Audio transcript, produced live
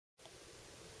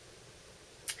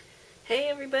Hey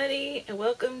everybody, and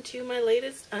welcome to my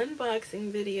latest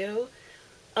unboxing video.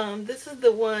 This is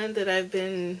the one that I've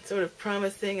been sort of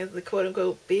promising as the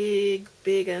quote-unquote big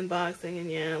unboxing, and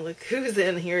yeah, look who's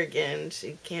in here again.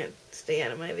 She can't stay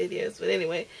out of my videos, but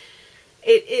anyway,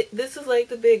 this is like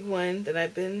the big one that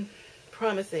I've been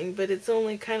promising, but it's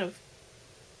only kind of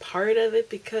part of it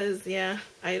because, yeah,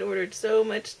 I had ordered so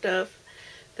much stuff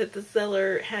that the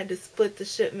seller had to split the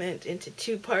shipment into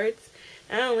two parts.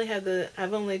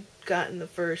 I've only gotten the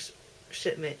first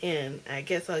shipment in. I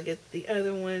guess I'll get the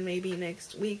other one maybe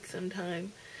next week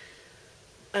sometime.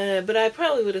 But I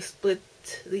probably would have split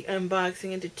the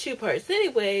unboxing into two parts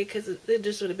anyway, because it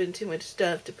just would have been too much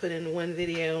stuff to put in one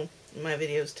video. My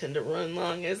videos tend to run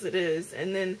long as it is.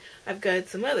 And then I've got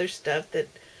some other stuff that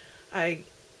I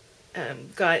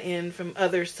got in from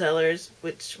other sellers,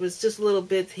 which was just little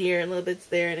bits here and little bits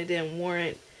there, and it didn't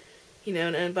warrant, you know,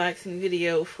 an unboxing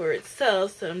video for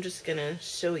itself, so I'm just gonna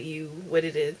show you what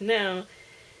it is now.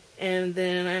 And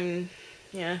then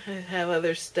I have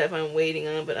other stuff I'm waiting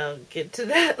on, but I'll get to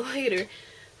that later.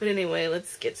 But anyway,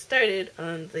 let's get started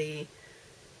on the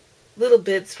little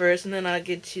bits first, and then I'll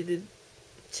get to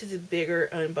the bigger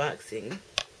unboxing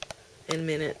in a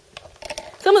minute.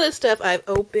 Some of this stuff I've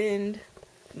opened,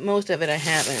 most of it I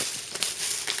haven't.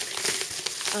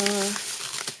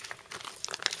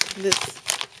 This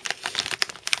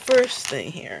first thing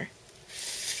here,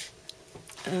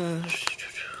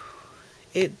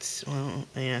 it's, well,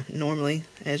 yeah, normally,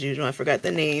 as usual, I forgot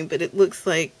the name, but it looks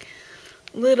like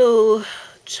little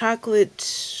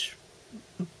chocolate,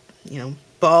 you know,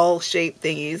 ball-shaped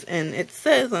thingies, and it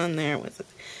says on there, what's it?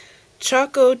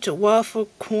 Choco to waffle,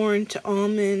 corn to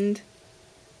almond,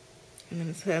 and then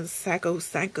it says Sako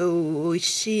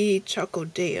Oishii Choco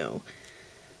Deo.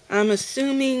 I'm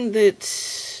assuming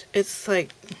that it's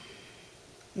like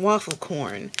waffle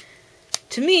corn.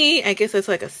 To me, I guess it's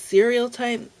like a cereal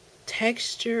type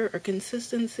texture or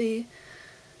consistency,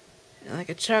 like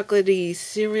a chocolatey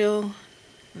cereal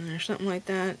or something like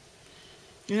that.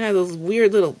 You have those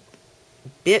weird little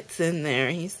bits in there.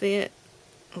 You see it?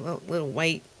 Little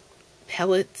white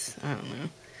pellets. I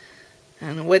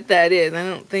don't know what that is. I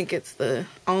don't think it's the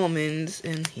almonds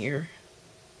in here.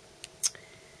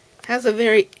 Has a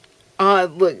very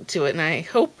odd look to it, and I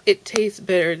hope it tastes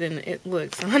better than it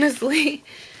looks, honestly.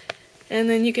 And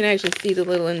then you can actually see the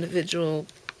little individual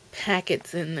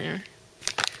packets in there.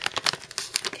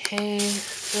 Okay,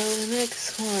 so the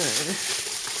next one.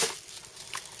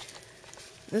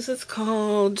 This is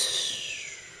called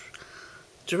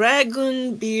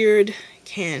Dragon Beard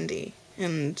Candy,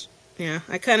 and yeah,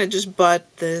 I kind of just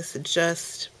bought this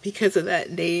just because of that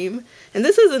name. And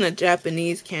this isn't a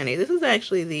Japanese candy. This is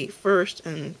actually the first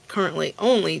and currently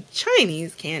only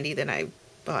Chinese candy that I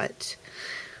bought.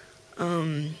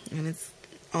 And it's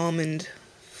almond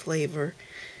flavor.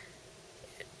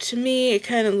 To me, it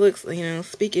kind of looks, you know,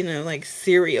 speaking of like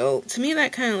cereal, to me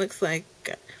that kind of looks like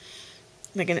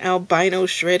an albino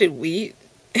shredded wheat.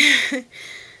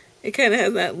 It kind of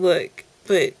has that look,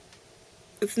 but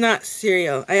it's not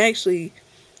cereal. I actually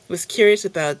was curious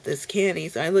about this candy,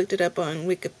 so I looked it up on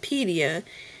Wikipedia,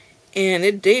 and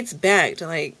it dates back to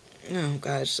like, oh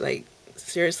gosh, like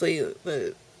seriously,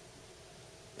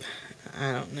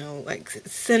 I don't know, like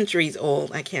centuries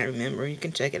old. I can't remember. You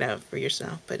can check it out for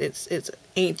yourself, but it's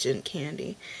ancient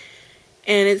candy,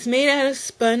 and it's made out of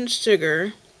sponge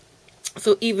sugar.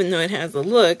 So even though it has a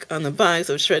look on the box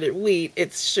of shredded wheat,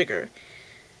 it's sugar.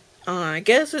 I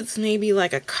guess it's maybe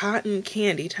like a cotton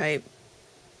candy type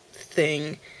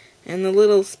thing. And the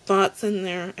little spots in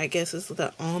there, I guess, is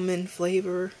the almond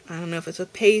flavor. I don't know if it's a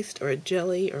paste or a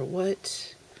jelly or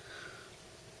what.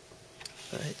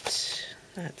 But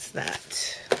that's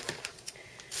that.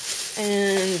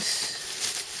 And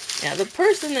yeah, the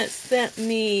person that sent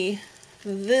me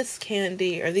this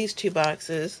candy, or these two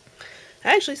boxes,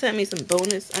 actually sent me some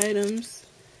bonus items,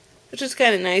 which is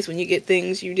kind of nice when you get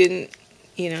things you didn't,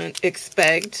 you know,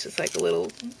 expect. It's like a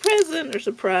little present or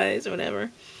surprise or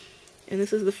whatever. And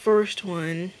this is the first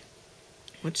one,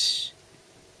 which,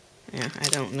 yeah, I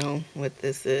don't know what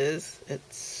this is.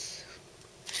 Oops,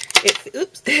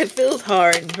 it feels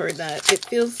hard. You heard that. It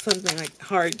feels something like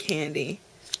hard candy.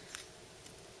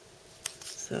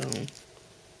 So,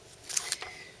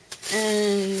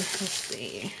 and let's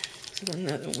see, this is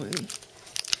another one.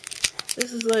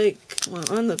 This is like, well,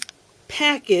 on the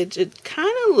package, it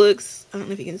kind of looks, I don't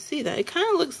know if you can see that, it kind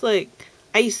of looks like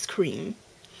ice cream.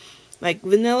 Like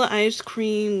vanilla ice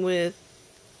cream with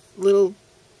little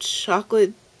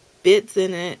chocolate bits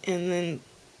in it, and then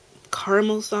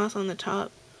caramel sauce on the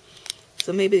top.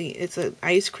 So maybe it's an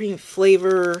ice cream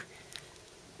flavor,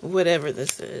 whatever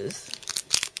this is.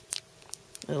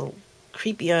 Little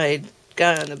creepy-eyed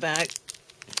guy on the back.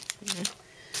 Yeah.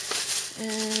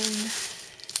 And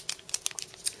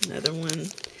another one.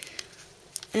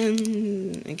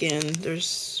 And again,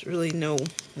 there's really no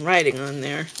writing on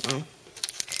there. Oh.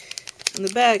 On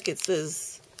the back it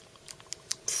says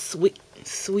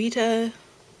Sweeta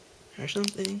or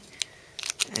something.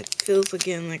 It feels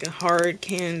again like a hard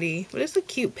candy, but it's a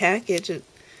cute package. It's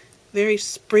very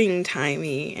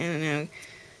springtimey, and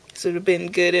this would have been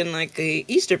good in like a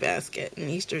Easter basket. And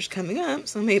Easter's coming up,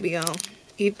 so maybe I'll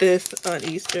eat this on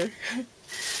Easter.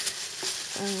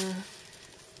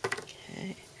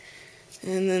 Okay.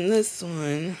 And then this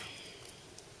one,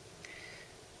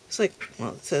 it's like,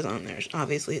 well, it says on there,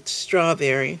 obviously it's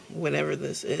strawberry, whatever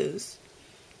this is.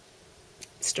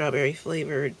 Strawberry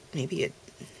flavored, maybe it,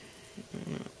 I don't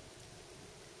know.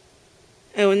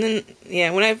 Oh, and then,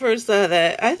 yeah, when I first saw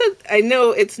that, I thought, I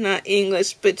know it's not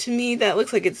English, but to me that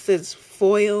looks like it says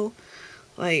foil,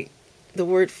 like the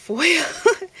word foil.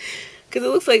 Because it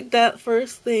looks like that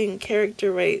first thing,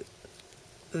 character right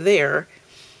there.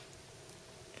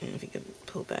 And if you can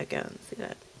pull back out and see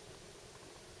that.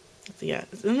 So yeah,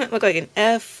 doesn't that look like an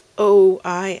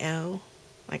F-O-I-L?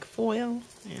 Like foil?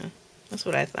 Yeah, that's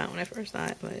what I thought when I first saw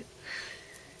it. But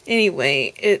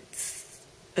anyway, it's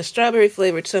a strawberry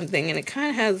flavored something, and it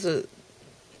kind of has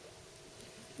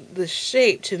the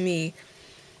shape to me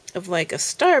of like a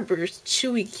Starburst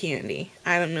chewy candy.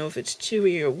 I don't know if it's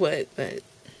chewy or what, but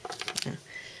yeah.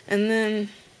 And then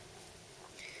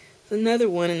another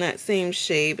one in that same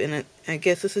shape, and I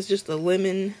guess this is just a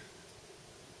lemon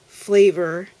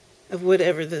flavor of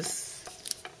whatever this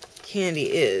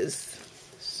candy is.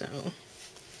 So,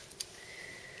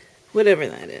 whatever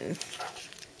that is.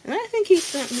 And I think he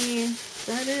sent me, is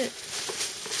that it?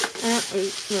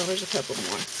 No, there's a couple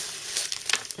more.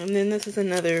 And then this is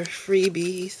another freebie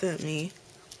he sent me.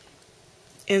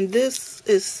 And this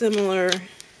is similar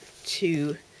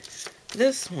to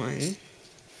this one.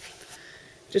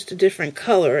 Just a different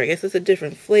color. I guess it's a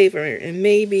different flavor. And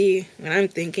maybe what I'm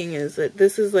thinking is that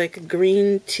this is like a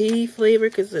green tea flavor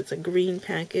because it's a green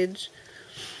package.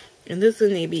 And this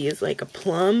one maybe is like a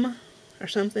plum or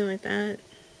something like that.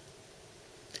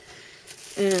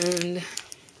 And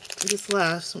this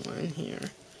last one here.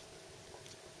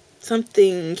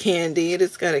 Something candy.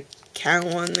 It's got a cow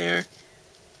on there.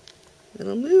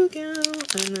 Little moo cow.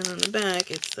 And then on the back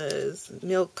it says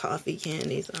milk coffee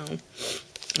candy. So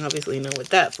obviously you know what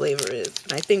that flavor is.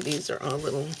 And I think these are all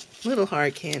little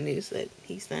hard candies that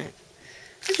he sent.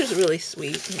 Which is really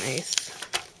sweet and nice.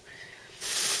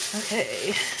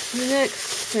 Okay, the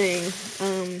next thing.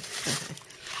 Okay.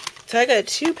 So I got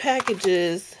 2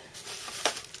 packages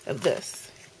of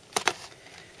this.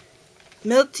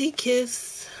 Melty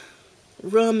Kiss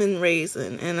Rum and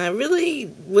Raisin. And I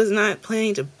really was not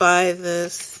planning to buy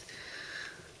this,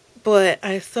 but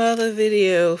I saw the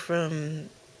video from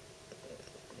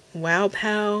Wow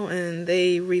Pow, and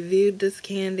they reviewed this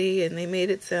candy, and they made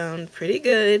it sound pretty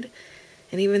good.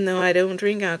 And even though I don't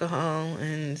drink alcohol,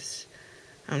 and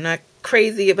I'm not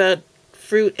crazy about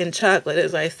fruit and chocolate,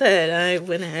 as I said, I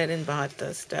went ahead and bought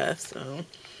this stuff, so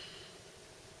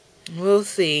we'll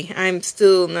see. I'm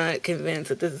still not convinced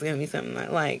that this is going to be something I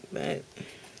like, but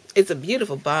it's a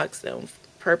beautiful box, though.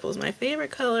 Purple is my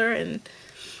favorite color, and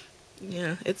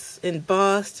yeah, it's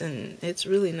embossed, and it's a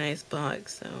really nice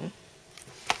box, so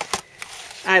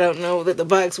I don't know that the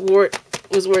box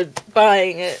was worth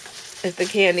buying it if the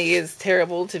candy is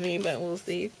terrible to me, but we'll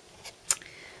see.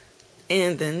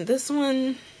 And then this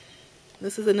one,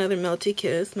 this is another Melty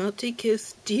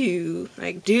Kiss Dew,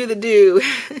 like do the dew.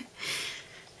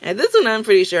 And this one I'm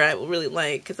pretty sure I will really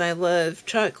like because I love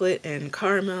chocolate and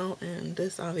caramel, and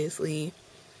this obviously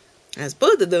has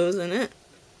both of those in it.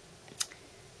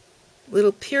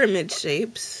 Little pyramid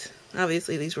shapes.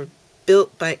 Obviously these were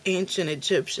built by ancient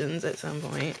Egyptians at some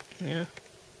point. Yeah.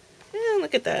 Yeah,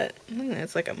 look at that.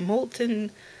 It's like a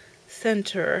molten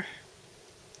center.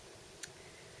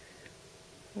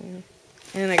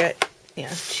 And I got,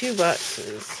 yeah, 2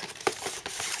 boxes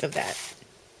of that.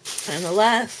 And the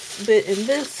last bit in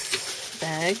this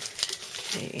bag,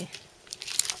 okay,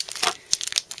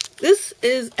 this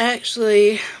is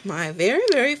actually my very,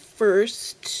 very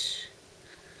first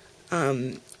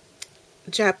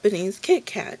Japanese Kit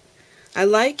Kat. I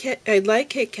like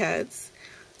Kit Kats,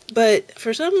 but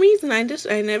for some reason I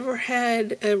never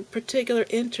had a particular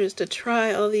interest to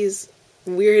try all these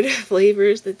weird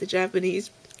flavors that the Japanese,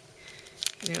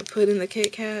 put in the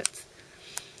Kit Kats.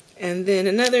 And then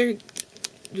another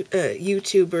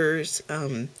YouTuber's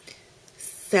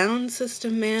Sound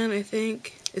System Man, I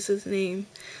think is his name.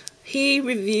 He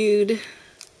reviewed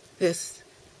this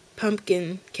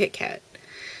pumpkin Kit Kat.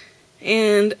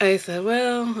 And I said,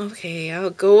 well, okay,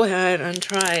 I'll go ahead and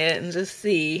try it and just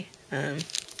see.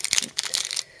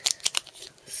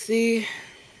 See,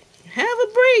 have a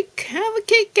break, have a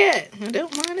Kit Kat. I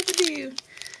don't mind if I do.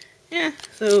 Yeah,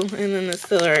 so, and then the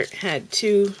seller had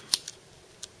two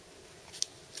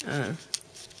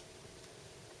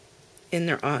in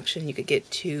their auction. You could get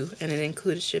two, and it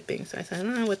included shipping. So I said,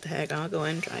 oh, what the heck, I'll go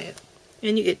ahead and try it.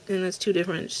 And you get, and it's two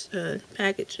different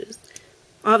packages.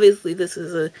 Obviously, this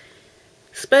is a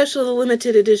special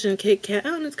limited edition Kit Kat.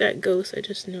 Oh, and it's got ghosts, I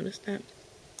just noticed that.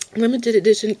 Limited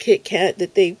edition Kit Kat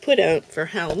that they put out for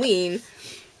Halloween,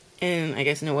 and I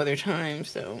guess no other time,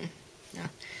 so, yeah.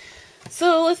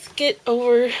 So let's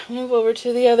move over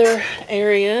to the other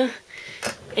area,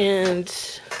 and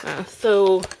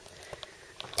so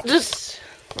just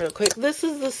real quick, this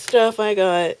is the stuff I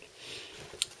got,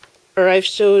 or I've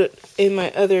showed in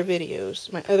my other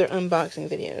videos, my other unboxing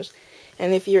videos.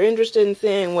 And if you're interested in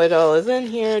seeing what all is in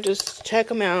here, just check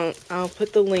them out. I'll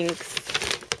put the links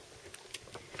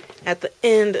at the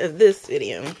end of this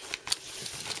video.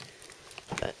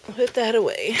 But I'll put that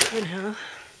away for now.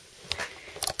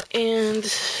 And,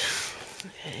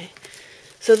 okay.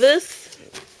 So this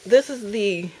is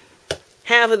the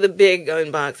half of the big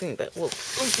unboxing, but we'll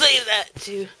save that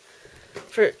too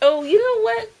for, oh, you know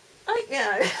what?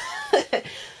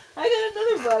 I got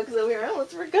another box over here. I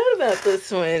almost forgot about this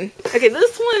one. Okay,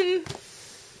 this one,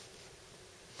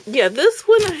 yeah, this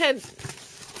one I had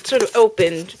sort of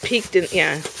opened, peeked in,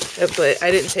 yeah, but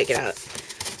I didn't take it out.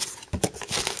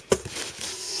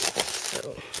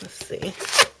 So, let's see.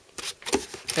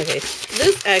 Okay,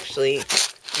 this actually,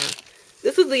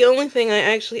 this is the only thing I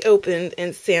actually opened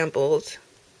and sampled.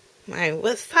 My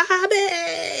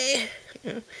wasabi!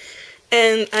 Yeah.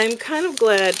 And I'm kind of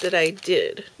glad that I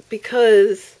did,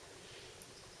 because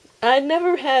I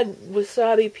never had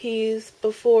wasabi peas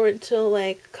before until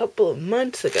like a couple of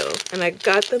months ago. And I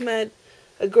got them at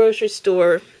a grocery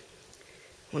store,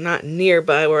 well, not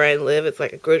nearby where I live. It's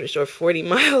like a grocery store 40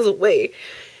 miles away.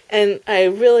 And I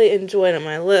really enjoyed them.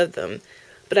 I love them.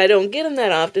 But I don't get them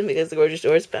that often because the grocery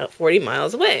store is about 40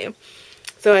 miles away.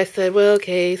 So I said, well,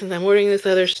 okay, since I'm ordering this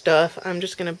other stuff, I'm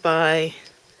just going to buy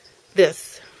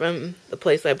this from the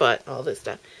place I bought all this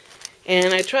stuff.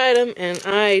 And I tried them, and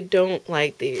I don't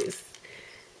like these.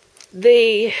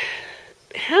 They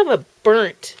have a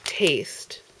burnt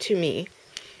taste to me.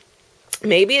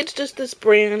 Maybe it's just this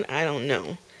brand, I don't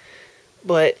know.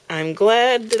 But I'm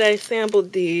glad that I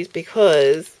sampled these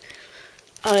because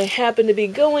I happened to be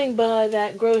going by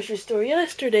that grocery store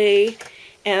yesterday,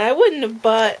 and I wouldn't have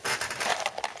bought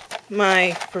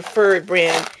my preferred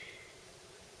brand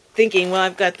thinking, well,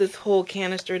 I've got this whole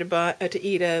canister to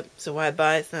eat up, so why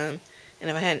buy some? And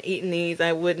if I hadn't eaten these,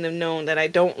 I wouldn't have known that I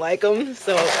don't like them,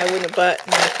 so I wouldn't have bought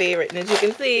my favorite. And as you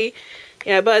can see,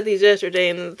 yeah, I bought these yesterday,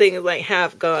 and the thing is like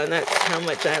half gone. That's how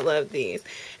much I love these.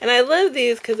 And I love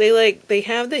these because they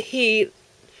have the heat,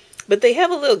 but they have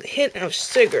a little hint of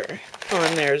sugar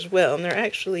on there as well, and they're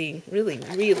actually really,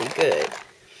 really good.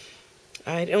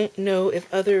 I don't know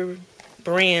if other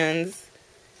brands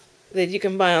that you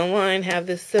can buy online have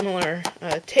this similar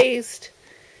taste,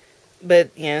 but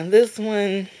yeah, this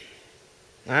one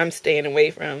I'm staying away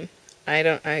from.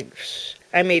 I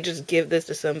may just give this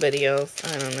to somebody else.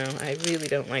 I don't know. I really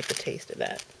don't like the taste of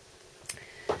that.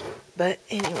 But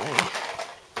anyway,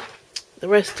 the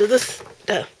rest of the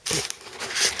stuff.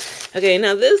 Okay,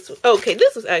 now this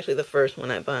was actually the first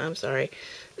one I bought. I'm sorry.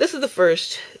 This is the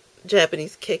first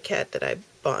Japanese Kit Kat that I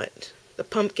bought. The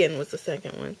pumpkin was the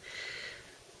second one.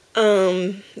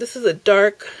 This is a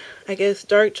dark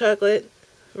chocolate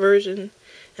version.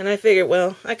 And I figured,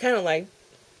 well, I kind of like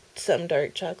some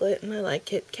dark chocolate, and I like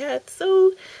Kit Kat,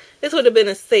 so this would have been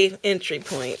a safe entry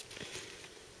point.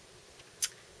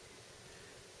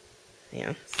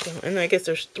 Yeah, so, and I guess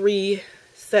there's 3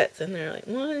 sets in there, like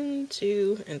 1,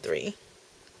 2, and 3.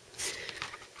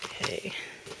 Okay.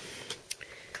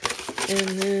 And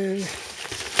then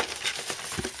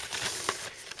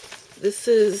this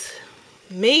is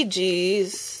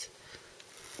Meiji's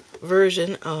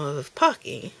version of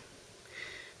Pocky.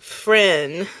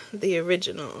 Fren, the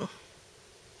original.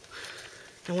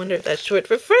 I wonder if that's short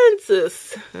for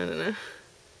Francis. I don't know.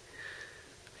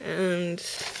 And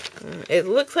it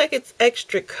looks like it's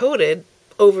extra coated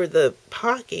over the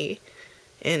Pocky,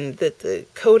 and that the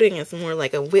coating is more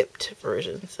like a whipped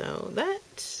version. So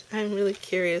that I'm really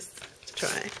curious to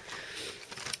try.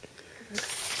 Let's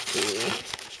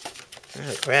see.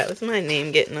 Oh crap, what's my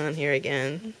name getting on here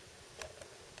again?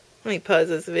 Let me pause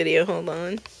this video, hold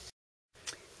on.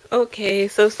 Okay,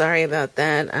 so sorry about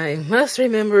that. I must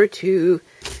remember to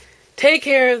take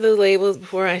care of the labels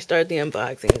before I start the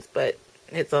unboxings, but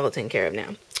it's all taken care of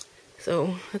now.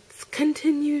 So let's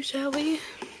continue, shall we?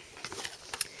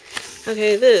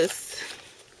 Okay, this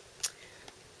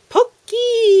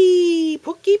Pocky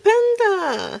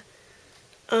Panda.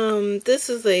 This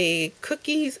is a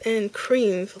cookies and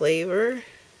cream flavor.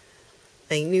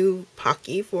 A new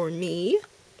Pocky for me.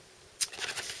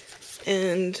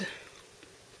 And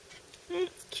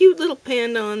cute little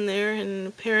panda on there, and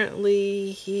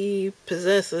apparently he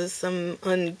possesses some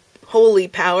unholy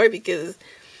power because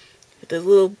with this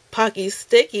little Pocky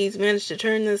stick he's managed to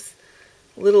turn this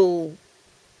little,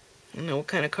 I don't know what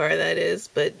kind of car that is,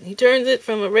 but he turns it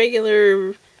from a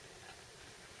regular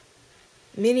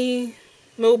mini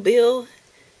mobile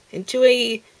into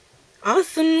a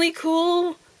awesomely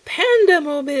cool panda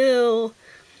mobile.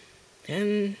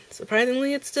 And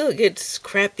surprisingly, it still gets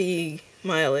crappy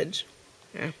mileage.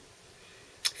 Yeah.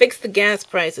 Fix the gas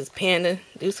prices, Panda.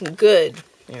 Do some good.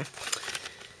 Yeah.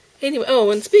 Anyway,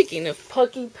 oh, and speaking of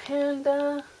Pocky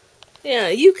Panda, yeah,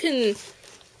 you can...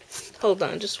 Hold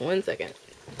on, just 1 second.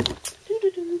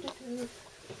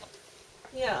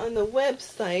 Yeah, on the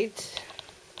website,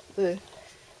 the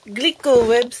Glico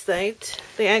website,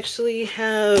 they actually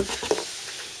have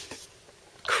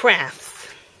crafts.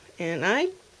 And I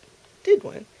did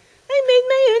one. I made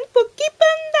my own Pocky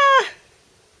Panda!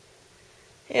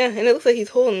 Yeah, and it looks like he's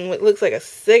holding what looks like a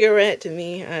cigarette to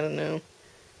me. I don't know.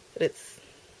 But it's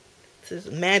his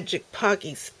magic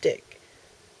Pocky stick.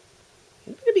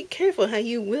 You better be careful how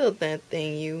you wield that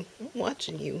thing, I'm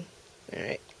watching you.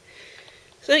 Alright.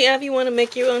 So yeah, if you want to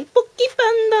make your own Pocky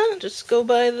Panda, just go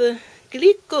by the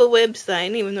Glico website.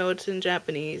 And even though it's in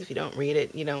Japanese, if you don't read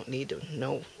it, you don't need to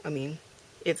know. I mean,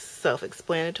 it's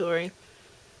self-explanatory.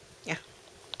 Yeah.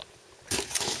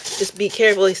 Just be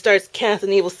careful, he starts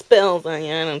casting evil spells on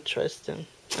you. I don't trust him.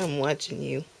 I'm watching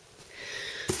you.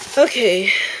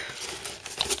 Okay.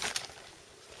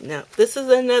 Now, this is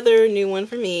another new one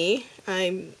for me.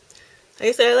 Like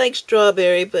I said, I like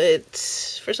strawberry, but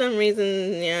for some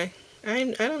reason, yeah,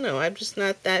 I don't know. I'm just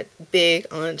not that big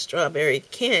on strawberry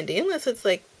candy, unless it's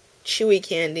like chewy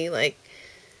candy, like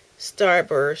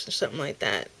Starburst or something like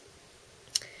that.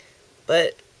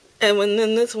 But and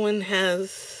then this one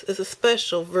is a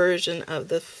special version of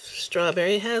the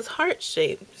strawberry. It has heart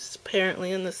shapes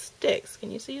apparently in the sticks.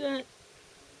 Can you see that?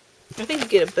 I think you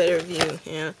get a better view.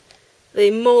 Yeah,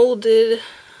 they molded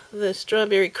the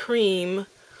strawberry cream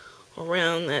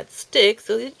around that stick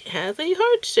so it has a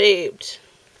heart-shaped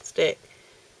stick.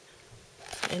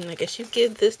 And I guess you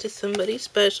give this to somebody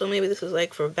special. Maybe this is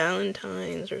like for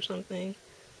Valentine's or something.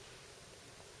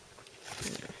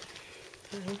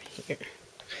 Over here.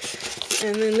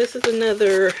 And then this is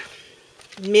another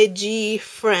Meiji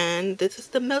friend. This is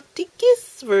the Melty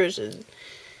Kiss version.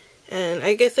 And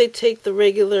I guess they take the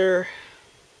regular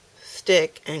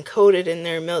stick and coat it in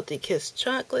their Melty Kiss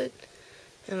chocolate.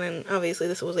 And then obviously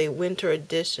this was a winter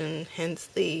edition, hence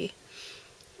the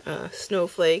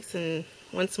snowflakes. And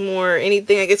once more,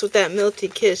 anything I guess with that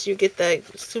Melty Kiss, you get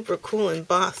that super cool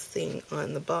embossing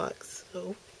on the box.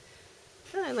 So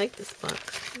I like this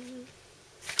box.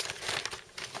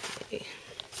 Okay.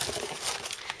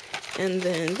 And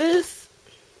then this,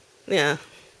 yeah.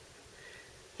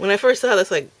 When I first saw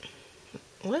this, like,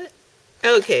 what?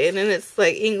 Okay, and then it's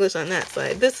like English on that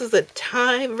side. This is a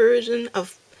Thai version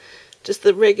of just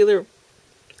the regular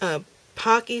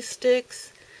Pocky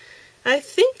sticks. I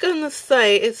think on the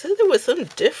site it said there was some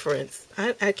difference.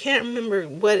 I can't remember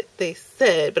what they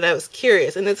said, but I was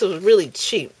curious, and this was really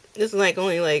cheap. This is like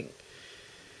only like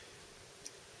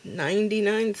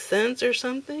 99 cents or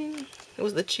something. It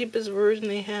was the cheapest version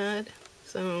they had.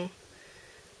 So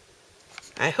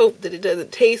I hope that it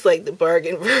doesn't taste like the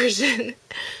bargain version.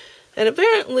 And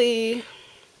apparently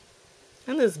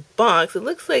in this box it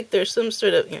looks like there's some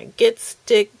sort of, get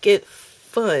stick, get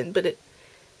fun, but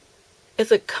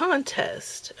it's a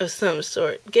contest of some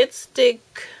sort. Get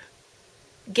stick,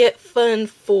 get fun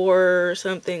for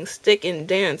something, stick and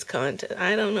dance contest.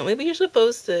 I don't know. Maybe you're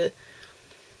supposed to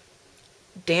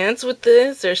dance with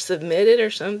this or submit it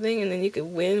or something, and then you could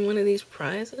win one of these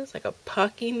prizes, like a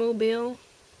Pocky mobile.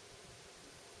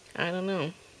 I don't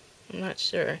know. I'm not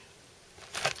sure.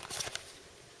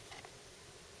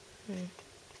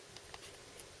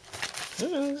 Who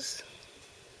knows?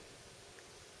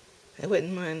 I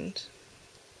wouldn't mind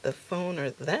the phone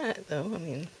or that, though. I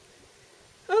mean,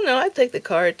 oh no, I'd take the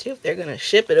card too if they're gonna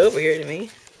ship it over here to me.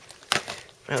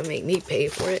 Probably make me pay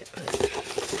for it. But...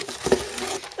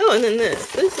 Oh, and then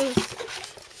this is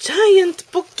Giant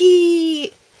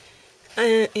Pocky.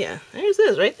 Yeah, there's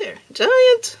this right there.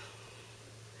 Giant.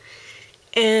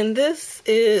 And this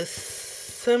is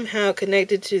somehow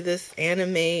connected to this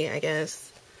anime, I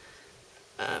guess.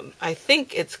 I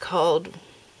think it's called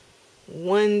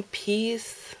One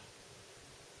Piece.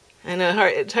 I know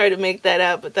it's hard to make that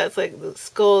out, but that's like the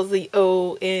skull's the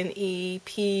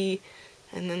O-N-E-P,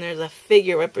 and then there's a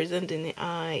figure representing the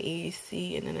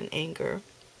I-E-C, and then an anchor.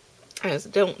 I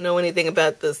just don't know anything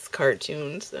about this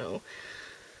cartoon, so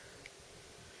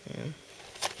yeah.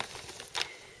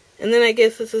 And then I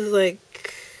guess this is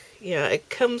like, yeah, it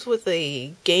comes with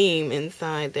a game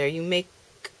inside there. You make,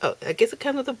 oh, I guess it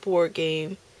comes with a board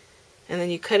game, and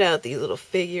then you cut out these little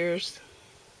figures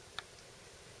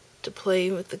to play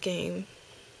with the game.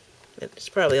 It's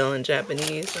probably all in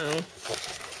Japanese, so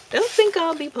don't think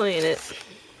I'll be playing it.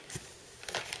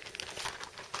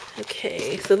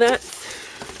 Okay, so that's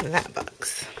that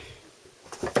box.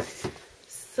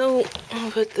 So I'll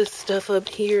put this stuff up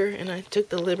here, and I took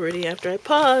the liberty after I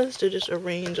paused to just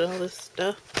arrange all this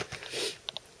stuff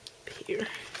up here.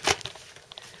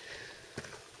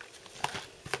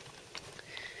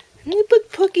 And we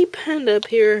put Pokey Panda up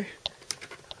here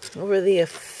over the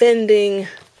offending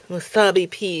wasabi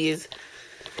peas.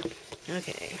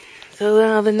 Okay, so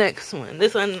now the next one.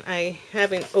 This one I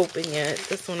haven't opened yet.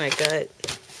 This one I got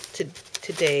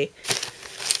today.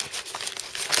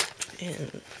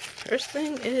 And first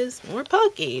thing is more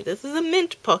Pocky. This is a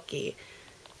mint Pocky.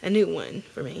 A new one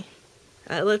for me.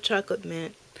 I love chocolate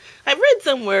mint. I've read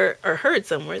somewhere, or heard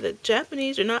somewhere, that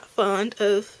Japanese are not fond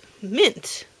of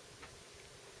mint.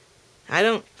 I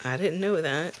didn't know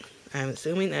that. I'm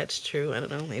assuming that's true. I don't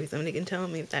know. Maybe somebody can tell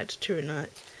me if that's true or not.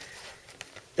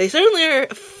 They certainly are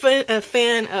a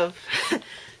fan of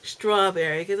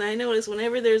strawberry, because I notice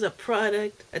whenever there's a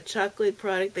product, a chocolate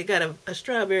product, they got a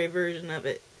strawberry version of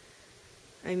it.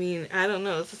 I mean, I don't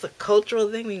know. Is this a cultural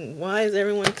thing? I mean, why is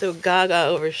everyone so gaga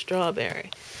over strawberry?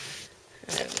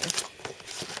 I don't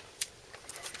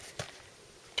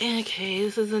know. Okay,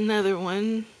 this is another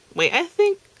one. Wait, I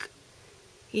think...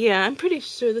 yeah, I'm pretty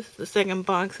sure this is the second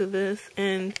box of this,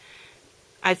 and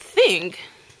I think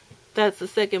that's the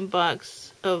second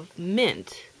box of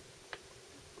mint,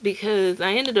 because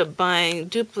I ended up buying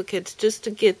duplicates just to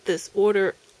get this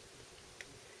order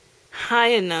high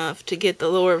enough to get the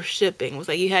lower shipping. It was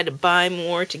like you had to buy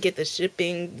more to get the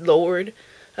shipping lowered,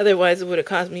 otherwise it would have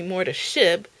cost me more to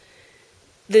ship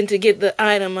than to get the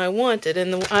item I wanted.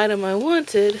 And the item I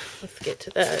wanted, let's get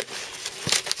to that,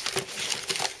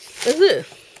 is this.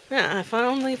 Yeah, I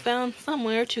finally found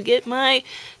somewhere to get my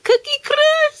Cookie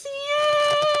Crush!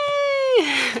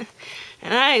 Yay!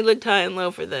 And I looked high and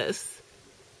low for this.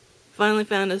 Finally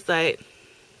found a site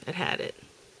that had it.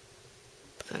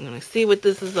 So I'm going to see what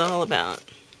this is all about.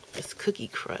 This Cookie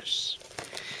Crush.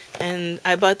 And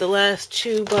I bought the last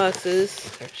 2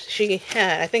 boxes. Or she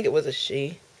had, I think it was a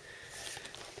she.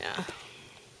 Yeah.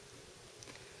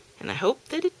 And I hope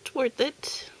that it's worth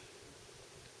it.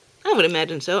 I would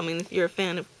imagine so. I mean, if you're a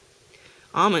fan of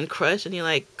Almond Crush and you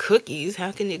like cookies,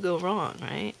 how can you go wrong,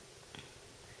 right?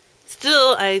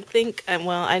 Still, I think,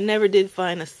 well, I never did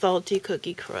find a salty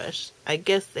Cookie Crush. I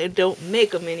guess they don't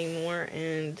make them anymore,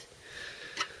 and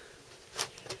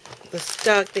the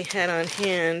stock they had on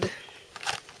hand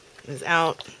is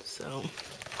out. So,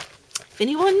 if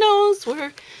anyone knows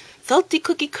where salty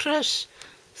Cookie Crush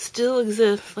still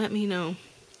exists, let me know.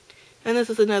 And this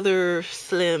is another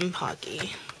Slim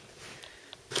Pocky.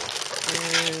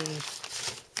 And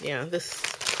yeah, this,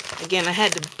 again, I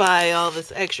had to buy all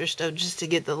this extra stuff just to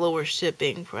get the lower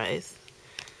shipping price.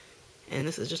 And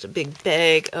this is just a big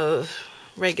bag of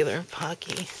regular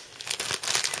Pocky.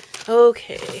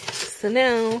 Okay, so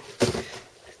now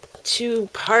to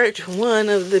part 1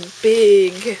 of the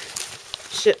big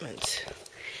shipment.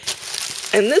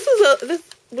 And this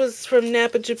was from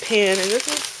Napa, Japan, and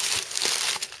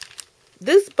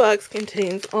this box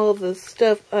contains all the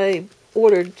stuff I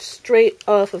ordered straight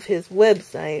off of his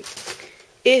website,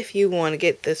 if you want to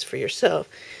get this for yourself.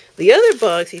 The other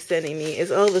box he's sending me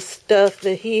is all the stuff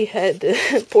that he had to,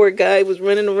 poor guy was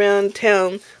running around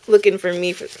town looking for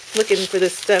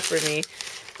this stuff for me,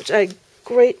 which I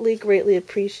greatly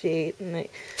appreciate, and I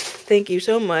thank you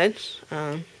so much.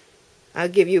 I'll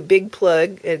give you a big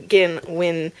plug again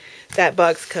when that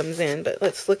box comes in, but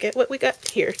let's look at what we got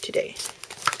here today.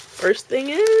 First thing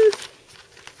is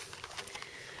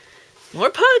more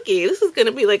Pocky. This is going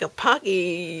to be like a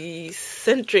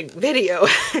Pocky-centric video.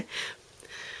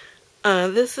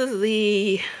 This is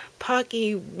the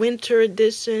Pocky Winter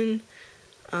Edition.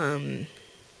 I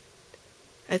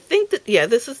think that, yeah,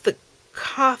 this is the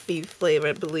coffee flavor,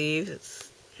 I believe. It's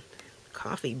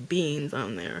coffee beans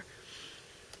on there.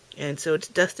 And so it's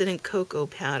dusted in cocoa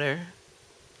powder.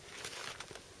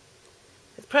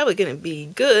 It's probably going to be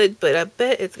good, but I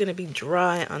bet it's going to be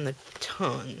dry on the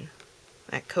tongue.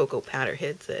 That cocoa powder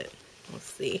hits it. Let's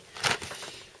see.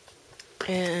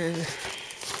 And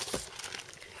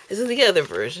this is the other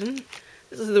version.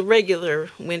 This is the regular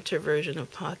winter version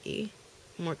of Pocky.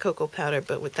 More cocoa powder,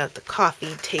 but without the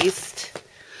coffee taste.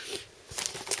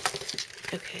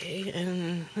 Okay,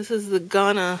 and this is the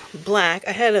Ghana Black.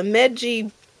 I had a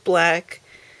Meiji Black,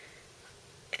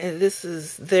 and this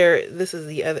is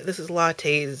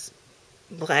Lotte's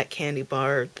Black Candy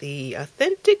Bar, the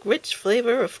authentic rich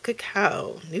flavor of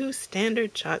cacao, new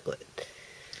standard chocolate.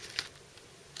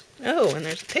 Oh, and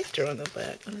there's a picture on the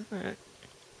back. What is that?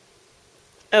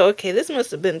 Oh, okay, this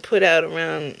must have been put out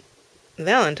around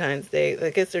Valentine's Day.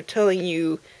 I guess they're telling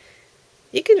you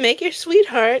you can make your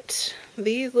sweetheart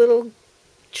these little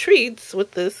treats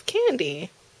with this candy.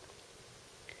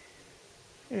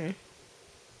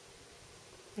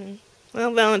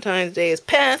 Well, Valentine's Day is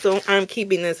past, so I'm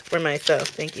keeping this for myself.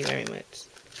 Thank you very much.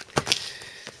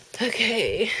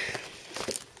 Okay.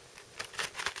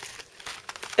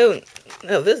 Oh,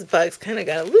 this box kind of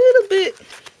got a little bit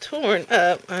torn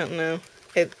up. I don't know.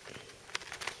 It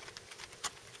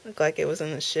looked like it was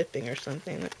in the shipping or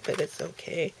something, but it's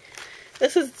okay.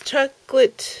 This is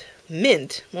chocolate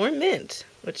mint. More mint,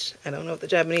 which I don't know if the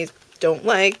Japanese don't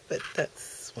like, but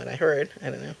that's what I heard. I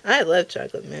don't know. I love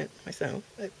chocolate mint myself,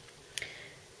 but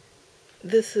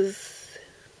this is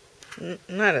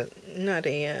not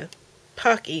a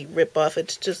Pocky ripoff.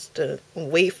 It's just a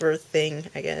wafer thing,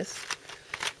 I guess.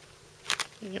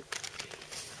 Yep.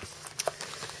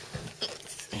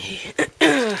 Let's see.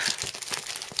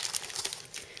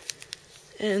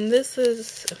 And this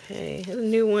is, okay, a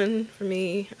new one for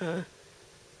me.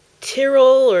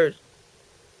 Tyrol, or,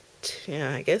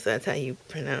 yeah, I guess that's how you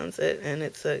pronounce it. And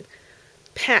it's a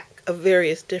pack of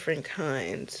various different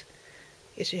kinds.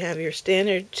 I guess you have your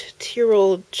standard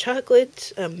Tyrol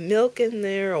chocolate, milk in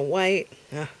there, a white,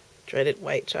 dreaded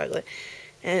white chocolate,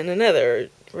 and another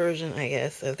version, I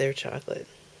guess, of their chocolate.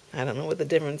 I don't know what the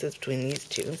difference is between these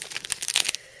two.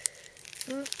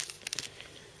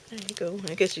 There you go.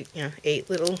 I guess you, 8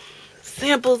 little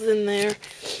samples in there.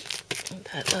 Put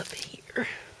that up here.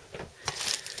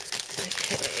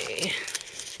 Okay.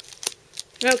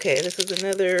 Okay, this is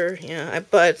another, I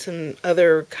bought some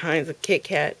other kinds of Kit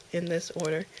Kat in this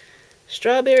order.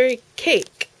 Strawberry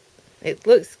cake. It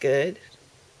looks good.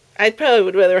 I probably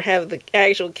would rather have the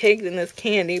actual cake than this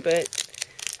candy, but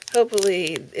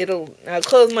hopefully I'll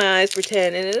close my eyes for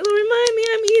 10 and it'll remind me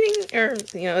I'm eating, or,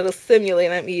 it'll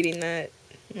simulate I'm eating that.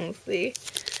 We'll see.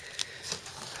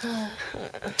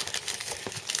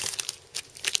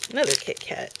 Another Kit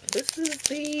Kat. This is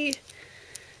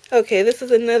this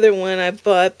is another one I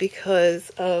bought because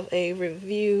of a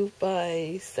review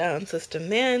by Sound System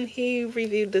Man. He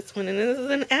reviewed this one, and this is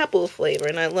an apple flavor,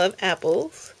 and I love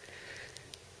apples.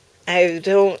 I'm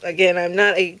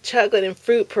not a chocolate and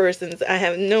fruit person, so I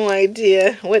have no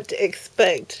idea what to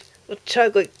expect with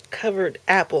chocolate-covered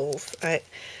apples. I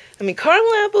mean,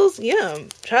 caramel apples, yum.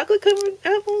 Chocolate-covered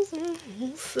apples,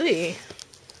 we'll see.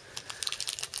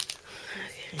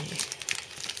 Okay.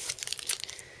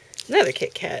 Another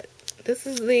Kit Kat. This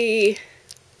is the...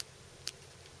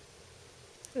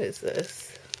 What is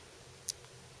this?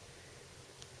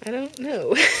 I don't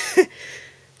know.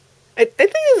 I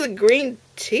think it's a green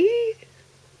tea.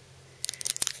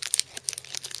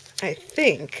 I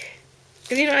think.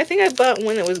 Because, I think I bought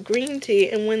one that was green tea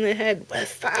and one that had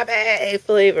wasabi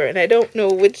flavor. And I don't know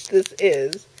which this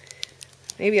is.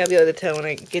 Maybe I'll be able to tell when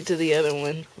I get to the other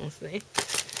one. We'll see.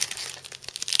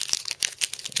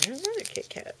 Another Kit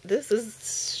Kat. This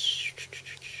is...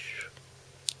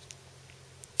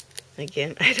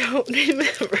 Again, I don't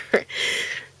remember.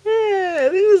 I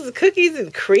think it was cookies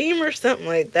and cream or something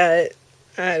like that.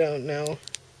 I don't know.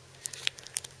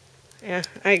 Yeah,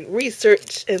 I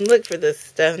research and look for this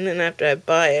stuff, and then after I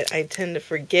buy it, I tend to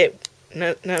forget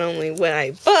not only what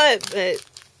I bought, but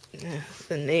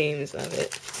the names of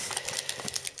it.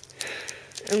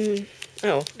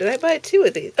 Oh, did I buy 2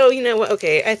 of these? Oh, you know what?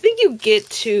 Okay, I think you get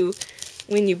 2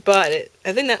 when you bought it.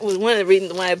 I think that was one of the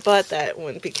reasons why I bought that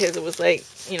one, because it was like,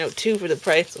 2 for the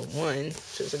price of 1,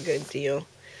 which is a good deal.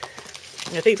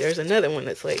 I think there's another one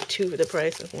that's like 2 for the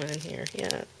price of 1 in here.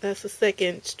 Yeah, that's the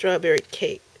second strawberry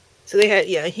cake. So they had,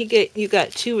 you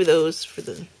got 2 of those for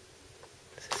the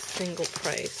single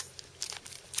price.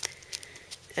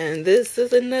 And this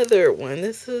is another one.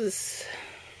 This is,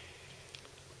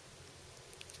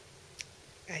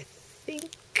 I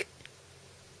think,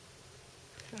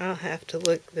 I'll have to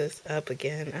look this up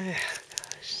again.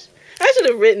 Gosh, I should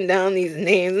have written down these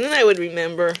names and then I would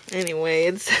remember. Anyway,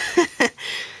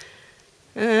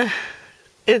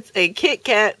 it's a Kit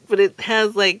Kat, but it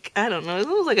has like, I don't know, it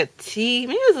looks like a tea.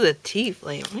 Maybe this is a tea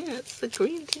flavor. Maybe it's the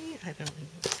green tea. I don't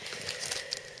know.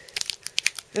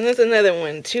 And there's another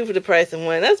one, 2 for the price of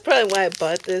 1. That's probably why I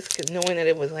bought this, because knowing that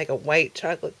it was like a white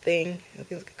chocolate thing. I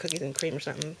think it's like cookies and cream or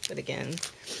something. But again.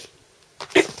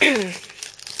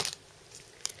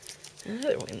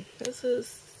 Another one. This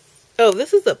is... Oh,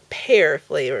 this is a pear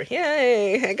flavor.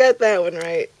 Yay! I got that one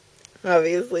right.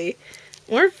 Obviously.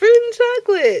 More fruit and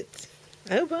chocolate.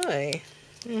 Oh boy.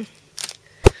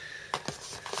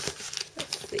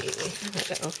 Let's see. I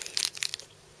don't know.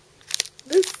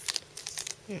 This...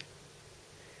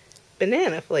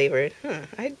 Banana flavored. Huh.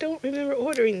 I don't remember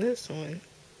ordering this one.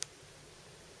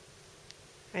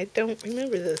 I don't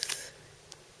remember this.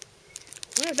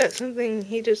 Or is that something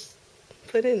he just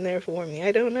put in there for me?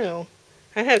 I don't know.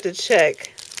 I have to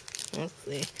check. Let's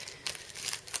see.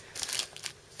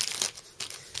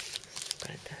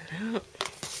 Spread that out.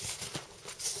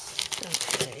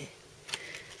 Okay.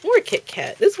 More Kit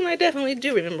Kat. This one I definitely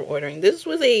do remember ordering. This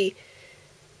was a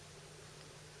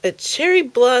cherry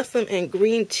blossom and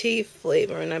green tea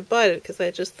flavor, and I bought it because I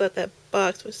just thought that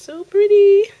box was so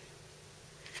pretty.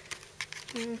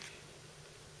 And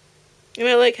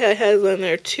I like how it has on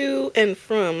there to and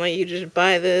from. Like, you just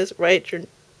buy this, write your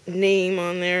name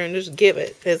on there, and just give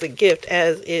it as a gift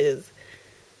as is.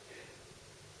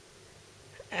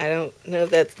 I don't know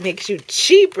if that makes you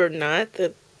cheap or not,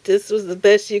 that this was the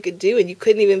best you could do and you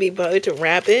couldn't even be bothered to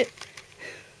wrap it.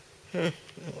 Oh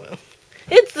well.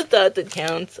 It's the thought that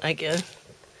counts, I guess.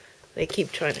 They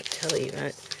keep trying to tell you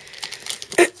that.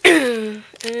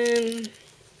 And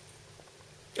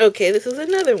okay, this is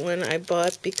another one I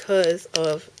bought because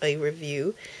of a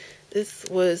review. This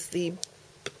was the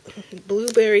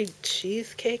blueberry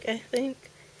cheesecake, I think.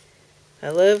 I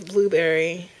love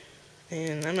blueberry,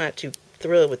 and I'm not too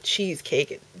thrilled with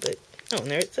cheesecake, but oh,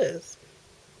 and there it says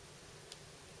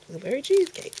blueberry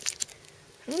cheesecake.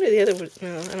 I wonder the other ones.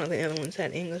 No, I don't think the other ones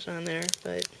had English on there,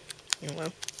 but oh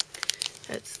well,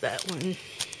 that's that one.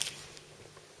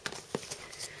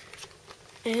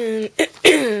 And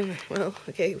well,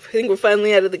 okay, I think we're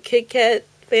finally out of the Kit Kat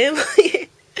family,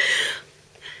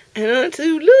 and on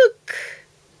to look,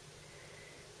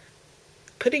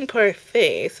 pudding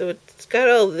parfait. So it's got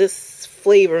all this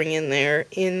flavoring in there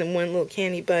in the one little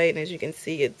candy bite, and as you can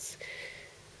see, it's,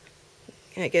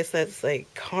 I guess that's like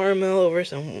caramel over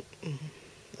some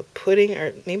the pudding,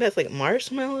 or maybe that's like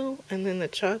marshmallow, and then the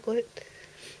chocolate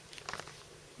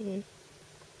from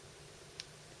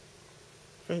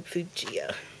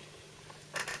Fujiya.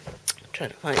 I'm trying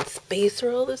to find space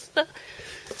for all this stuff.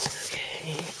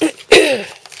 Okay.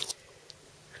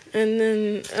 And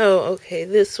then, oh, okay,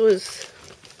 this was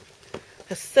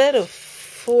a set of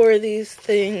 4 of these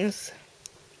things,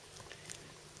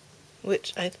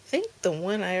 which I think the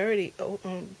one I already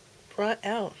brought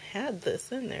out had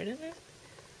this in there, didn't it?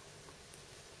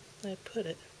 I put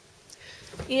it.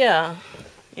 Yeah.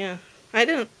 I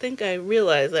don't think I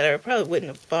realized that. I probably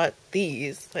wouldn't have bought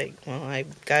these. Like, well, I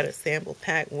got a sample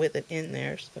pack with it in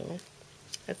there, so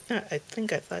I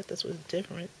think I thought this was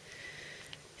different.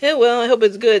 Yeah, well, I hope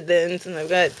it's good then, since I've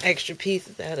got extra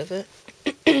pieces out of it.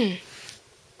 Okay,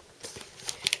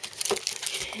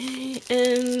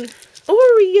 and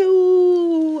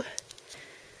Oreo!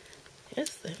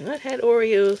 Yes, I've not had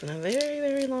Oreos in a very,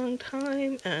 very long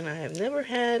time, and I have never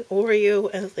had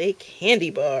Oreo as a candy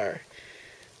bar.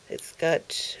 It's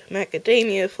got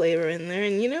macadamia flavor in there,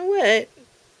 and you know what?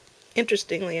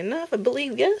 Interestingly enough, I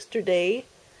believe yesterday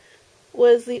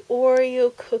was the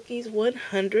Oreo cookie's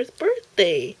 100th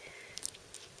birthday.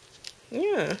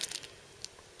 Yeah.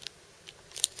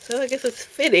 So I guess it's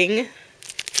fitting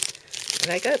that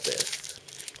I got this.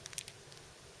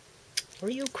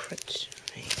 Oreo Crunch.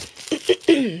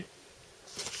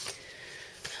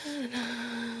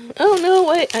 Oh no,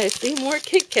 wait, I see more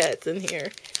Kit Kats in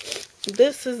here.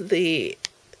 This is the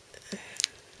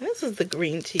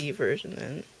green tea version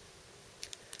then.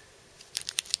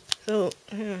 So,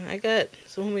 I got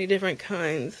so many different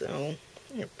kinds, so I'm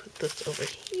going to put this over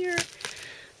here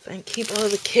so I can keep all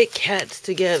the Kit Kats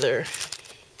together.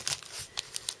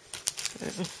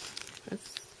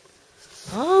 That's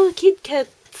all the Kit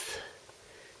Kats.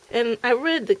 And I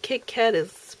read the Kit Kat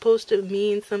is supposed to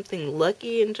mean something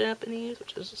lucky in Japanese,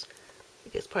 which is, I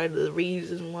guess, part of the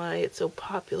reason why it's so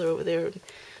popular over there.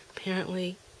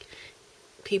 Apparently,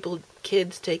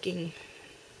 kids taking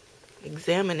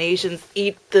examinations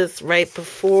eat this right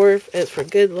before, as for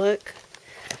good luck.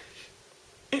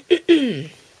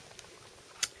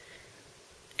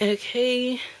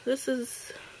 Okay,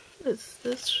 this.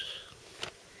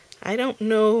 I don't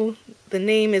know. The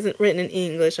name isn't written in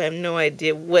English. I have no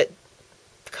idea what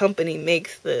company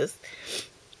makes this.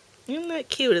 Isn't that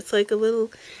cute? It's like a little.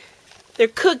 They're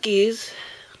cookies.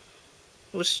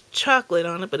 was chocolate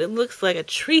on it, but it looks like a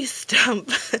tree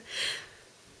stump.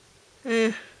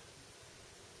 And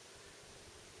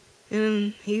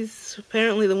he's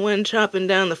apparently the one chopping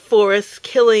down the forest,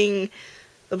 killing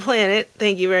the planet.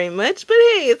 Thank you very much. But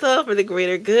hey, it's all for the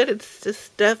greater good. It's just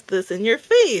stuff that's in your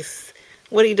face.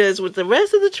 What he does with the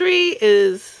rest of the tree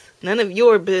is none of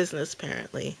your business,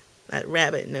 apparently. That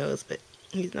rabbit knows, but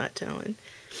he's not telling.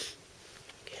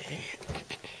 Okay.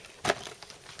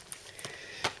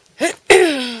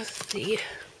 Let's see.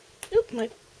 Oop, my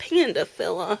panda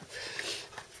fell off.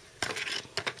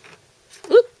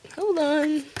 Oop, hold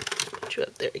on. Put you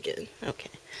up there again. Okay.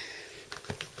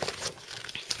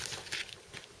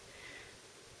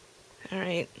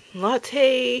 Alright,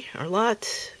 Lotte, or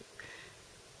Lotte.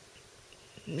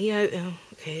 Yeah,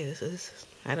 okay, this is,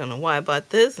 I don't know why I bought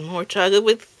this. More chocolate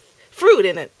with fruit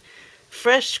in it.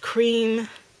 Fresh cream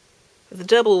with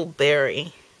double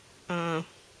berry.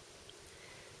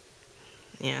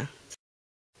 Yeah.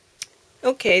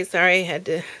 Okay, sorry, I had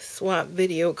to swap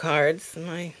video cards.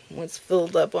 My one's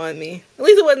filled up on me. At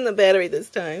least it wasn't the battery this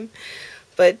time.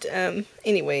 But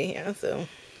anyway, yeah, so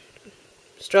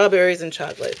strawberries and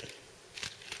chocolate.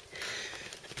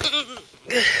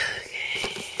 Okay.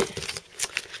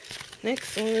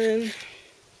 Next one.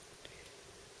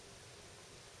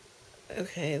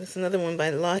 Okay, this is another one by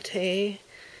Lotte.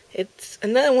 It's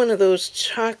another one of those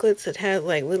chocolates that has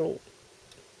like little,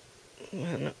 I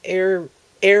don't know,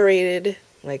 aerated,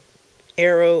 like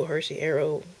Arrow, Hershey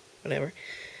Arrow, whatever.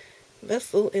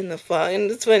 Vessel in the fog.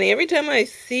 And it's funny, every time I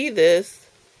see this,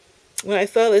 when I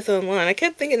saw this online, I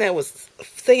kept thinking that was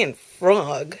saying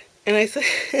frog. And I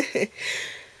said,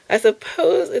 I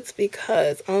suppose it's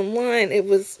because online it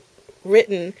was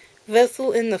written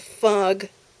Vessel in the Fog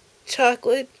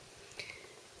chocolate.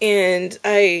 And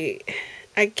I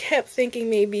kept thinking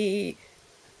maybe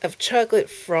of chocolate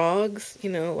frogs, you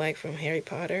know, like from Harry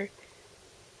Potter.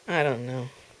 I don't know.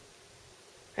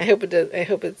 I hope it does. I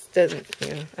hope it doesn't.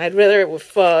 You know, I'd rather it with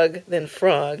fog than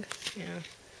frog. Yeah.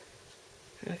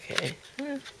 Okay.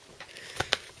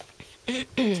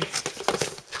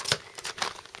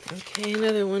 Okay,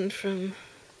 another one from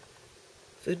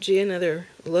Fujiya. Another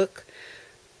look.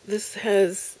 This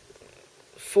has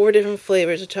 4 different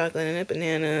flavors of chocolate in it: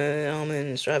 banana,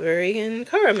 almond, strawberry, and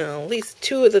caramel. At least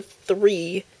 2 of the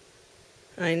 3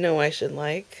 I know I should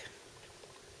like.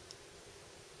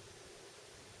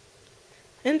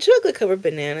 And chocolate covered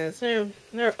bananas,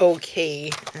 they're okay.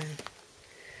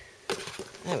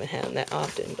 I haven't had them that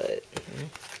often, but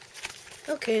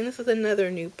okay. And this is another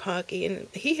new Pocky, and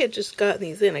he had just gotten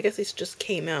these in. I guess these just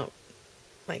came out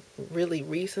like really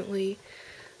recently.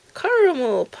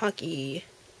 Caramel Pocky,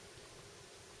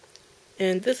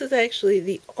 and this is actually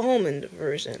the almond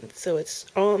version. So it's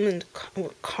almond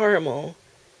caramel,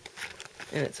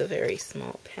 and it's a very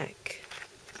small pack.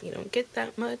 You don't get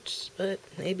that much, but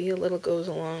maybe a little goes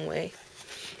a long way.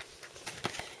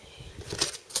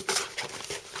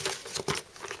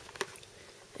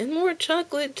 And more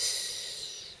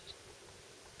chocolate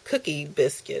cookie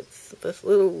biscuits. This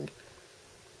little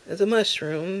is a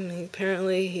mushroom.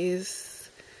 Apparently he's,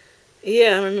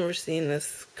 yeah, I remember seeing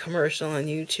this commercial on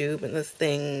YouTube, and this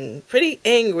thing pretty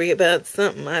angry about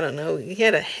something. I don't know. He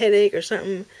had a headache or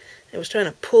something and was trying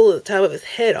to pull the top of his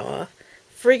head off,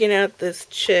 freaking out this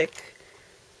chick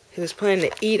who was planning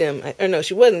to eat him. Or no,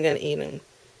 she wasn't going to eat him.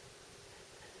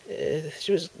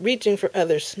 She was reaching for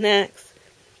other snacks.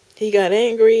 He got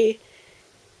angry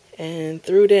and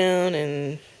threw down,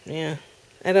 and yeah,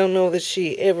 I don't know that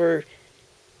she ever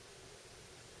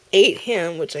ate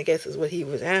him, which I guess is what he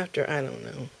was after. I don't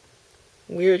know.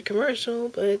 Weird commercial,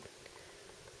 but...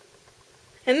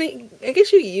 And I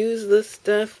guess you use this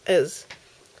stuff as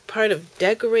part of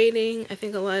decorating. I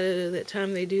think a lot of the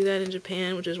time they do that in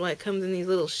Japan, which is why it comes in these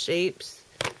little shapes,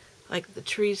 like the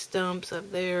tree stumps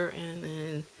up there, and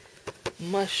then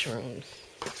mushrooms.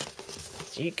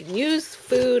 So you can use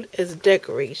food as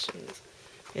decorations.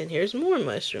 And here's more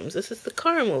mushrooms. This is the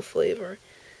caramel flavor,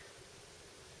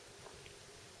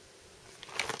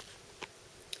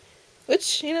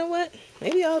 which, you know what,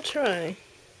 maybe I'll try.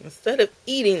 Instead of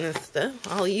eating this stuff,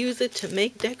 I'll use it to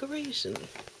make decorations.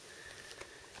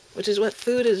 Which is what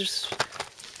food's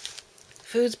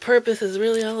purpose is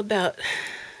really all about,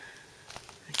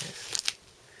 I guess.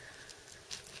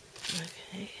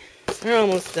 Okay, we're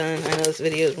almost done. I know this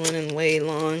video is running way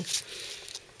long.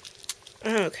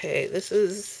 Okay, this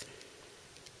is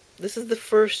the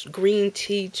first green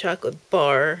tea chocolate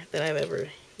bar that I've ever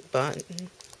bought,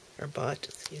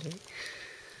 excuse me.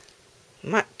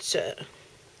 Matcha.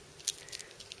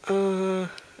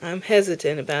 I'm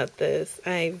hesitant about this.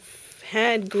 I've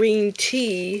had green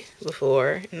tea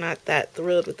before, not that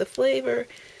thrilled with the flavor.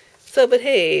 So, but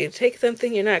hey, take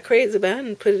something you're not crazy about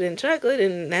and put it in chocolate,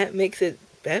 and that makes it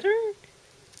better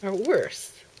or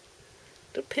worse.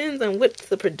 Depends on what's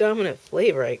the predominant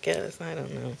flavor, I guess. I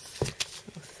don't know.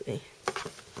 Let's see.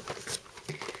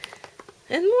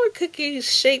 And more cookies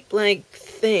shaped like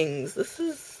things. This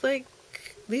is like,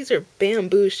 these are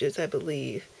bamboo shoots, I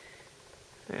believe.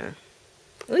 Yeah.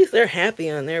 At least they're happy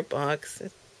on their box.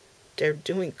 They're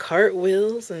doing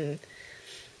cartwheels and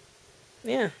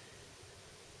yeah.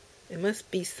 It must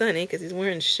be sunny because he's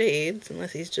wearing shades,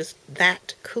 unless he's just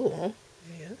that cool,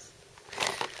 I guess.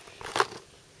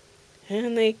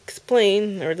 And they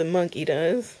explain, or the monkey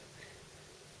does,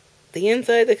 the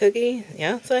inside the cookie, the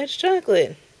outside's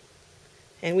chocolate.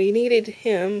 And we needed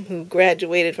him, who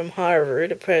graduated from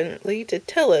Harvard, apparently, to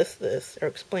tell us this, or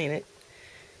explain it.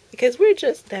 Because we're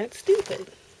just that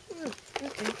stupid. Oh,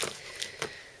 okay.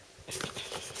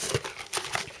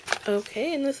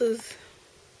 Okay, and this is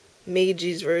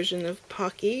Meiji's version of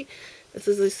Pocky. This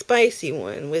is a spicy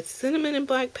one with cinnamon and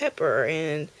black pepper,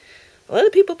 and a lot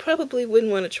of people probably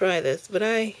wouldn't want to try this, but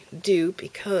I do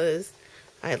because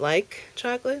I like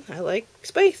chocolate. I like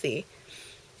spicy.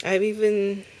 I've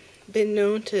even been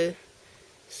known to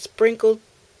sprinkle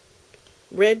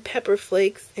red pepper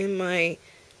flakes in my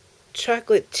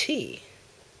chocolate tea.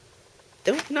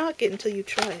 Don't knock it until you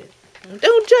try it.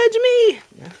 Don't judge me!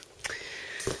 No.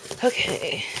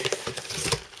 Okay.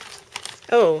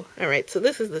 Oh, alright, so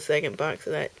this is the second box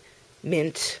of that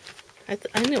mint. I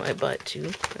knew I bought 2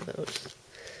 of those.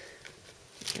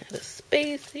 Got a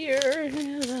space here. Get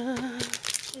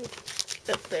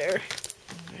up there.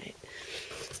 Alright.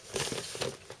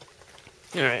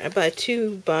 Alright, I bought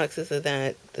 2 boxes of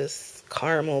that. This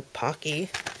caramel Pocky.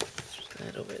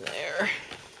 That over there.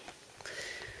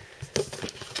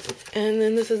 And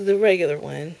then this is the regular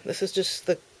one. This is just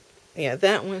the, yeah,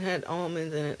 that one had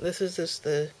almonds in it. This is just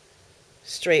the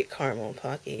straight caramel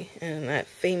Pocky. And that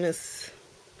famous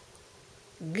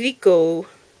Glico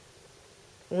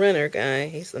runner guy,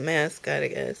 he's the mascot, I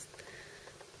guess.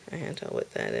 I can't tell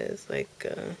what that is. Like,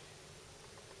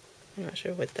 I'm not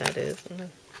sure what that is on the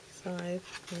side.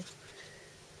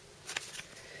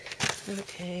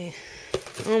 Okay,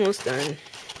 almost done.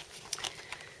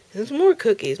 There's more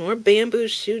cookies, more bamboo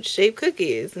shoot shaped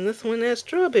cookies, and this one has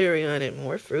strawberry on it,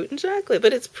 more fruit and chocolate,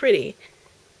 but it's pretty.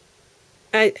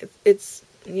 It's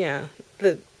yeah,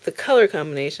 the color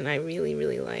combination I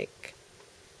really like.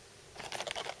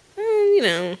 And, you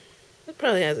know, it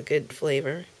probably has a good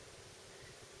flavor.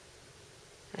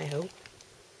 I hope.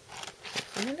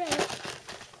 We'll find out.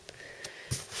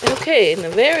 Okay, and the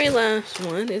very last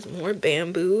one is more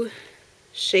bamboo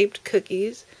shaped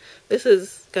cookies. This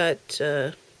has got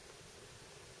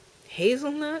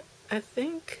hazelnut, I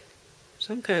think.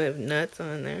 Some kind of nuts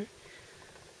on there.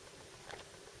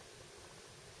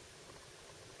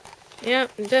 Yeah,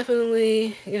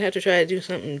 definitely you're gonna have to try to do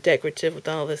something decorative with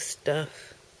all this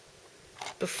stuff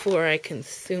before I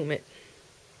consume it.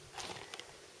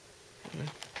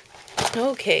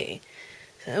 Okay,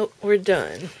 so we're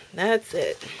done. That's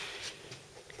it.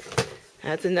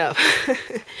 That's enough.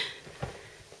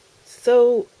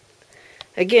 So,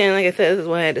 again, like I said, this is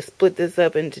why I had to split this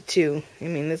up into 2. I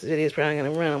mean, this video is probably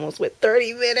going to run almost, what,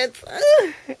 30 minutes?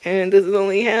 And this is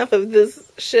only half of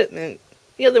this shipment.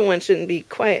 The other one shouldn't be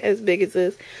quite as big as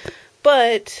this.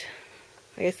 But,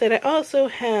 like I said, I also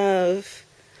have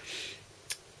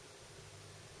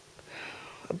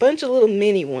a bunch of little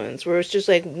mini ones where it's just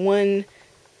like 1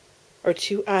 or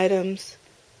 2 items,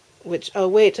 which I'll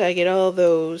wait till I get all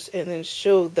those and then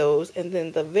show those. And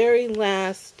then the very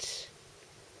last,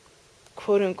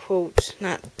 quote unquote,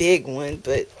 not big one,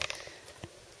 but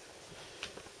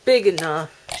big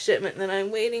enough shipment that I'm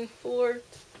waiting for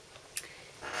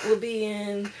will be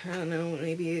in, I don't know,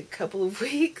 maybe a couple of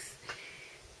weeks.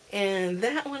 And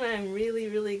that one I'm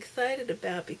really excited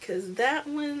about, because that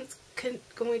one's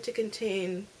going to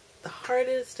contain the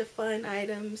hardest to find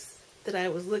items that I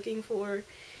was looking for.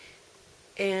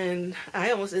 And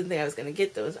I almost didn't think I was going to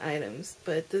get those items.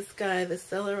 But this guy, the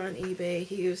seller on eBay,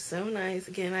 he was so nice.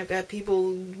 Again, I've got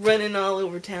people running all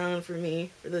over town for me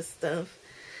for this stuff.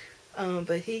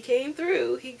 But he came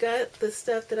through. He got the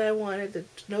stuff that I wanted that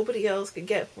nobody else could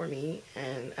get for me.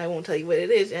 And I won't tell you what it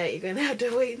is yet. You're going to have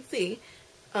to wait and see.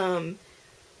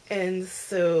 And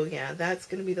so, yeah, that's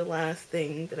going to be the last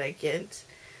thing that I get.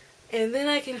 And then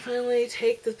I can finally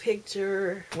take the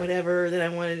picture, whatever that I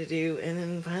wanted to do, and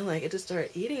then finally I get to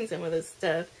start eating some of this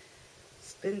stuff.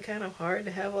 It's been kind of hard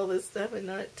to have all this stuff and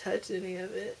not touch any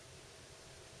of it.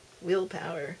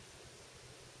 Willpower.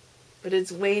 But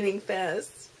it's waning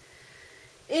fast.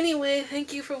 Anyway,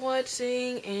 thank you for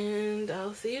watching, and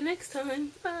I'll see you next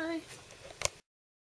time. Bye.